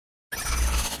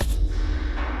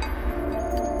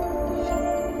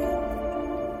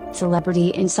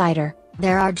Celebrity Insider.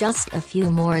 There are just a few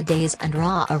more days and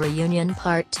RHOA Reunion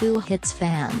Part 2 hits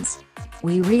fans.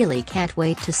 We really can't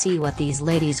wait to see what these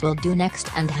ladies will do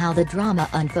next and how the drama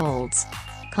unfolds.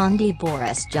 Kandi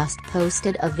Burruss just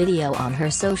posted a video on her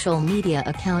social media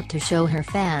account to show her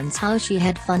fans how she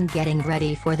had fun getting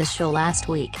ready for the show last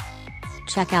week.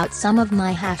 Check out some of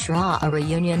my #RHOA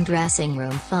Reunion dressing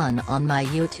room fun on my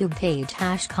YouTube page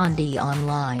 #Kandi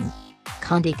Online.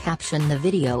 Kandi captioned the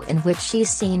video in which she's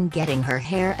seen getting her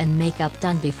hair and makeup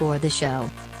done before the show.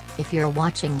 If you're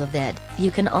watching the vid,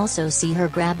 you can also see her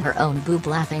grab her own boob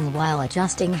laughing while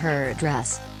adjusting her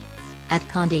dress. At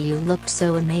Kandi, you looked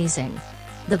so amazing.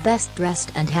 The best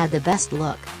dressed and had the best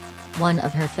look. One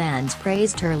of her fans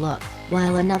praised her look,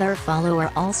 while another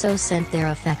follower also sent their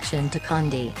affection to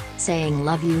Kandi, saying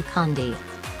 "Love you Kandi.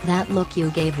 That look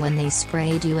you gave when they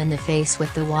sprayed you in the face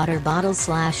with the water bottle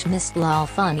 / mist lol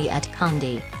funny at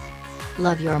Kandi.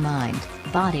 Love your mind,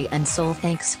 body and soul,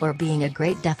 thanks for being a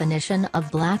great definition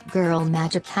of black girl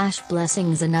magic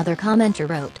 #blessings," another commenter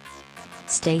wrote.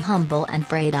 Stay humble and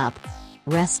prayed up.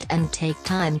 Rest and take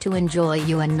time to enjoy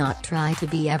you and not try to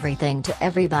be everything to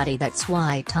everybody, that's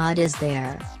why Todd is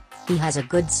there. He has a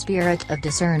good spirit of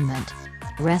discernment.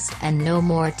 Rest and no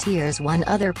more tears, one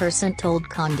other person told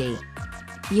Kandi.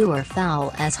 You are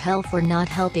foul as hell for not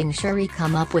helping Shuri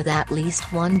come up with at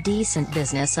least one decent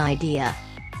business idea.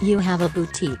 You have a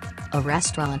boutique, a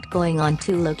restaurant going on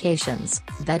 2 locations,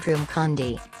 bedroom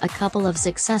Kandi, a couple of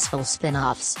successful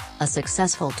spin-offs, a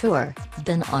successful tour,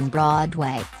 been on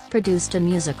Broadway, produced a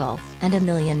musical, and a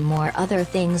million more other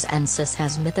things, and sis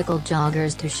has mythical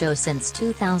joggers to show since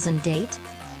 2008?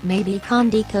 Maybe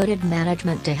Kandi coded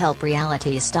management to help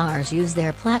reality stars use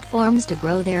their platforms to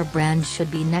grow their brand should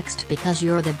be next because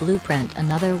you're the blueprint,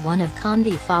 another one of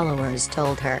Kandi followers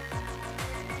told her.